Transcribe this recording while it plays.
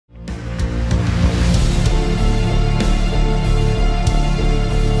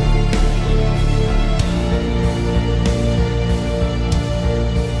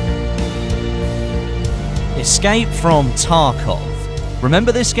Escape From Tarkov.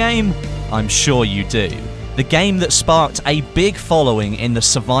 Remember this game? I'm sure you do. The game that sparked a big following in the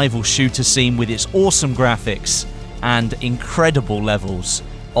survival shooter scene with its awesome graphics and incredible levels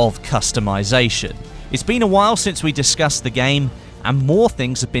of customization. It's been a while since we discussed the game, and more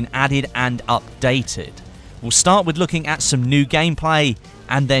things have been added and updated. We'll start with looking at some new gameplay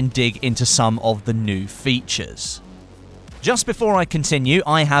and then dig into some of the new features. Just before I continue,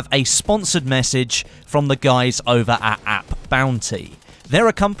 I have a sponsored message from the guys over at App Bounty. They're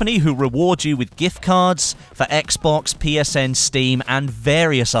a company who reward you with gift cards for Xbox, PSN, Steam, and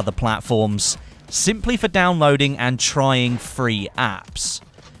various other platforms, simply for downloading and trying free apps.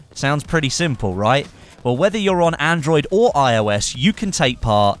 Sounds pretty simple, right? Well, whether you're on Android or iOS, you can take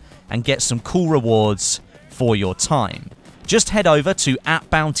part and get some cool rewards for your time. Just head over to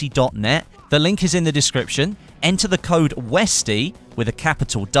appbounty.net. The link is in the description. Enter the code Westie with a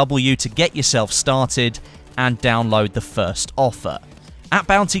capital W to get yourself started and download the first offer. App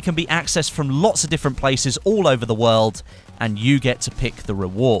Bounty can be accessed from lots of different places all over the world, and you get to pick the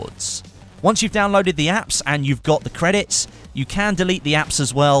rewards. Once you've downloaded the apps and you've got the credits, you can delete the apps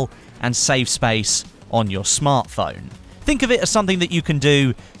as well and save space on your smartphone. Think of it as something that you can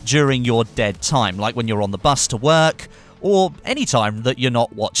do during your dead time, like when you're on the bus to work, or any time that you're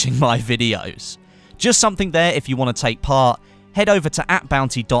not watching my videos. Just something there if you want to take part. Head over to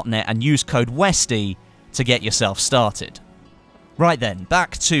appbounty.net and use code Westie to get yourself started. Right then,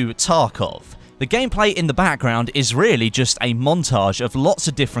 back to Tarkov. The gameplay in the background is really just a montage of lots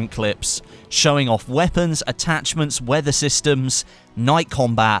of different clips showing off weapons, attachments, weather systems, night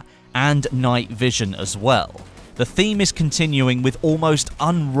combat, and night vision as well. The theme is continuing with almost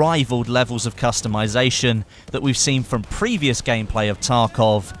unrivaled levels of customization that we've seen from previous gameplay of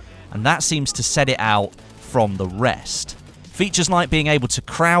Tarkov, and that seems to set it out from the rest. Features like being able to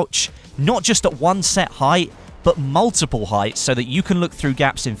crouch, not just at one set height, but multiple heights so that you can look through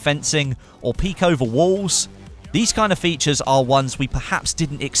gaps in fencing or peek over walls. These kind of features are ones we perhaps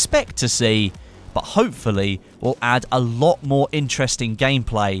didn't expect to see, but hopefully will add a lot more interesting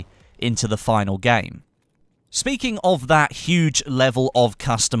gameplay into the final game. Speaking of that huge level of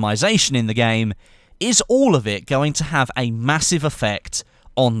customization in the game, is all of it going to have a massive effect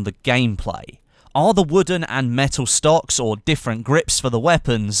on the gameplay? Are the wooden and metal stocks or different grips for the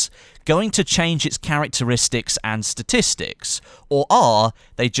weapons going to change its characteristics and statistics, or are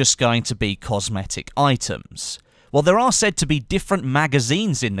they just going to be cosmetic items? Well, there are said to be different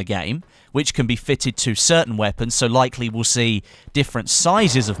magazines in the game, which can be fitted to certain weapons, so likely we'll see different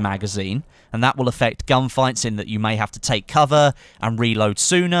sizes of magazine, and that will affect gunfights in that you may have to take cover and reload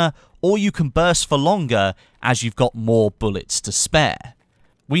sooner, or you can burst for longer as you've got more bullets to spare.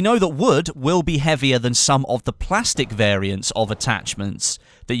 We know that wood will be heavier than some of the plastic variants of attachments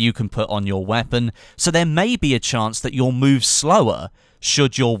that you can put on your weapon, so there may be a chance that you'll move slower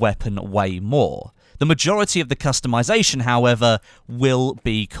should your weapon weigh more. The majority of the customization, however, will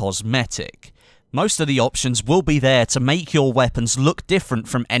be cosmetic. Most of the options will be there to make your weapons look different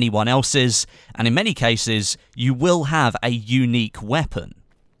from anyone else's, and in many cases, you will have a unique weapon.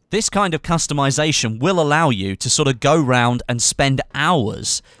 This kind of customization will allow you to sort of go round and spend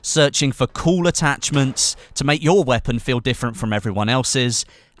hours searching for cool attachments to make your weapon feel different from everyone else's,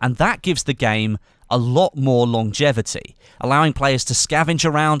 and that gives the game a lot more longevity, allowing players to scavenge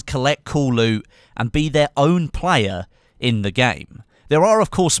around, collect cool loot, and be their own player in the game. There are,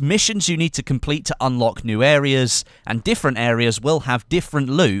 of course, missions you need to complete to unlock new areas, and different areas will have different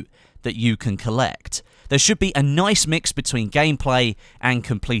loot that you can collect. There should be a nice mix between gameplay and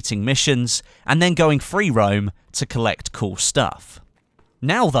completing missions, and then going free roam to collect cool stuff.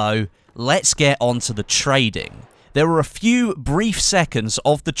 Now though, let's get on to the trading. There are a few brief seconds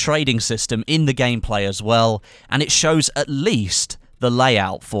of the trading system in the gameplay as well, and it shows at least the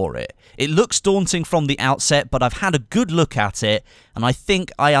layout for it. It looks daunting from the outset, but I've had a good look at it, and I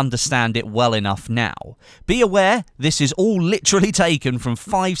think I understand it well enough now. Be aware, this is all literally taken from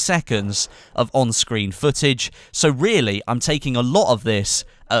 5 seconds of on-screen footage, so really, I'm taking a lot of this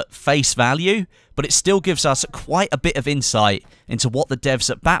at face value, but it still gives us quite a bit of insight into what the devs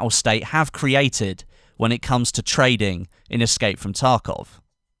at Battlestate have created when it comes to trading in Escape from Tarkov.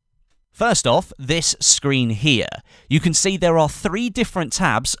 First off, this screen here. You can see there are 3 different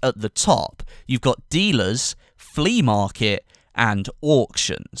tabs at the top. You've got Dealers, Flea Market, and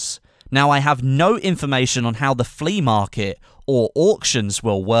Auctions. Now, I have no information on how the Flea Market or Auctions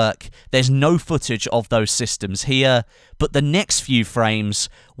will work. There's no footage of those systems here, but the next few frames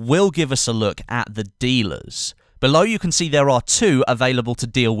will give us a look at the Dealers. Below you can see there are 2 available to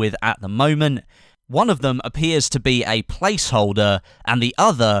deal with at the moment. One of them appears to be a placeholder, and the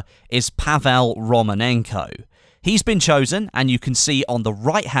other is Pavel Romanenko. He's been chosen, and you can see on the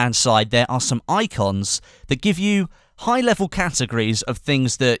right-hand side there are some icons that give you high-level categories of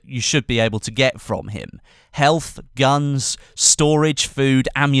things that you should be able to get from him. Health, guns, storage, food,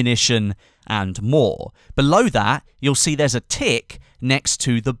 ammunition, and more. Below that, you'll see there's a tick next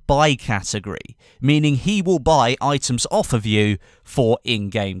to the buy category, meaning he will buy items off of you for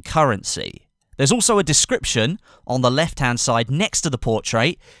in-game currency. There's also a description on the left-hand side next to the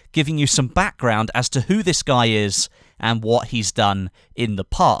portrait, giving you some background as to who this guy is and what he's done in the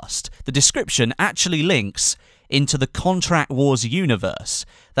past. The description actually links into the Contract Wars universe.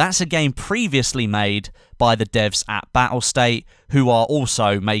 That's a game previously made by the devs at Battlestate, who are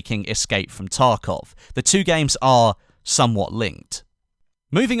also making Escape from Tarkov. The two games are somewhat linked.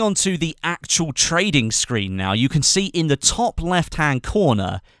 Moving on to the actual trading screen now, you can see in the top left-hand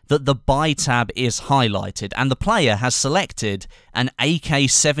corner that the buy tab is highlighted, and the player has selected an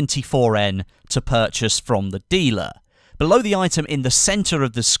AK-74N to purchase from the dealer. Below the item in the center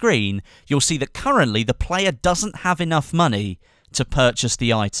of the screen, you'll see that currently the player doesn't have enough money to purchase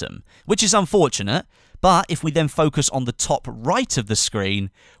the item, which is unfortunate, but if we then focus on the top right of the screen,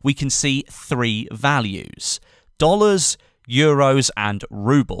 we can see three values: dollars, euros, and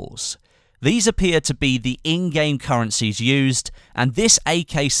rubles. These appear to be the in-game currencies used, and this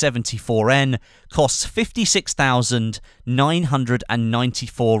AK-74N costs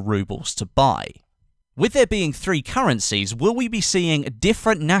 56,994 rubles to buy. With there being three currencies, will we be seeing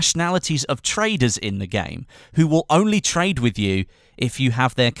different nationalities of traders in the game who will only trade with you if you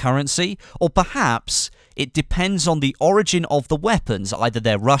have their currency? Or perhaps it depends on the origin of the weapons, either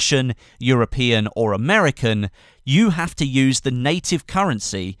they're Russian, European, or American. You have to use the native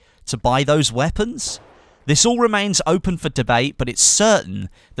currency to buy those weapons? This all remains open for debate, but it's certain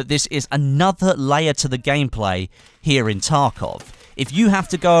that this is another layer to the gameplay here in Tarkov. If you have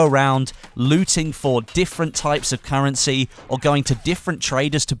to go around looting for different types of currency or going to different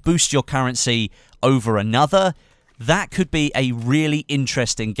traders to boost your currency over another, that could be a really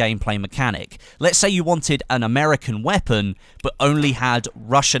interesting gameplay mechanic. Let's say you wanted an American weapon, but only had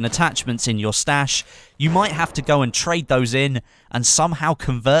Russian attachments in your stash. You might have to go and trade those in and somehow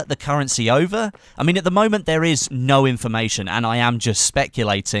convert the currency over. I mean, at the moment there is no information, and I am just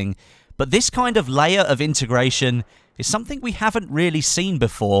speculating, but this kind of layer of integration is something we haven't really seen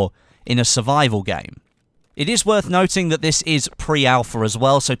before in a survival game. It is worth noting that this is pre-alpha as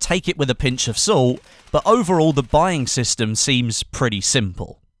well, so take it with a pinch of salt, but overall the buying system seems pretty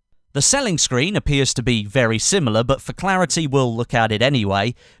simple. The selling screen appears to be very similar, but for clarity we'll look at it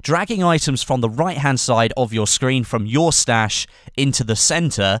anyway. Dragging items from the right-hand side of your screen from your stash into the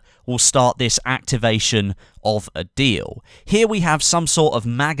center will start this activation of a deal. Here we have some sort of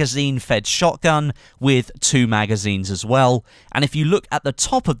magazine-fed shotgun with 2 magazines as well, and if you look at the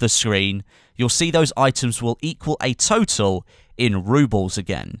top of the screen, you'll see those items will equal a total in rubles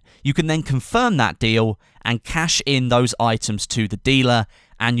again. You can then confirm that deal and cash in those items to the dealer,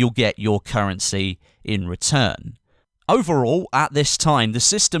 and you'll get your currency in return. Overall, at this time, the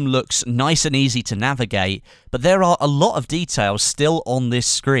system looks nice and easy to navigate, but there are a lot of details still on this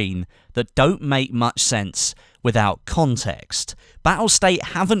screen that don't make much sense without context. Battlestate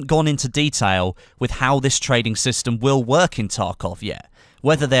haven't gone into detail with how this trading system will work in Tarkov yet,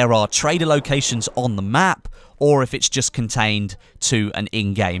 whether there are trader locations on the map or if it's just contained to an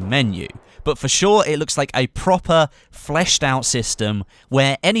in-game menu. But for sure, it looks like a proper, fleshed-out system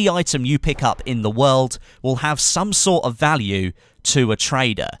where any item you pick up in the world will have some sort of value to a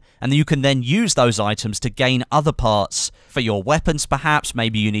trader, and you can then use those items to gain other parts for your weapons perhaps.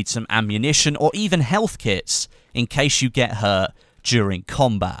 Maybe you need some ammunition or even health kits in case you get hurt during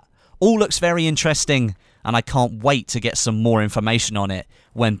combat. All looks very interesting, and I can't wait to get some more information on it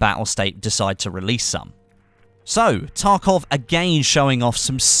when Battlestate decide to release some. So, Tarkov again showing off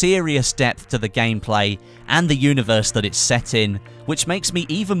some serious depth to the gameplay and the universe that it's set in, which makes me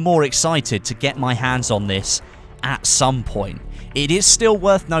even more excited to get my hands on this at some point. It is still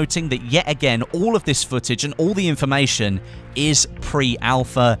worth noting that yet again, all of this footage and all the information is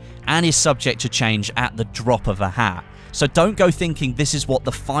pre-alpha and is subject to change at the drop of a hat. So don't go thinking this is what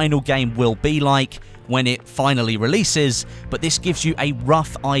the final game will be like when it finally releases, but this gives you a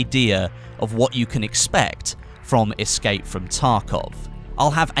rough idea of what you can expect from Escape from Tarkov.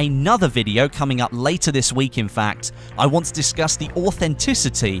 I'll have another video coming up later this week. In fact, I want to discuss the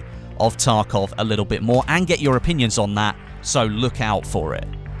authenticity of Tarkov a little bit more and get your opinions on that, so look out for it.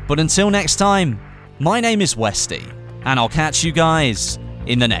 But until next time, my name is Westie, and I'll catch you guys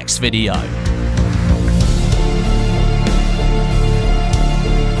in the next video.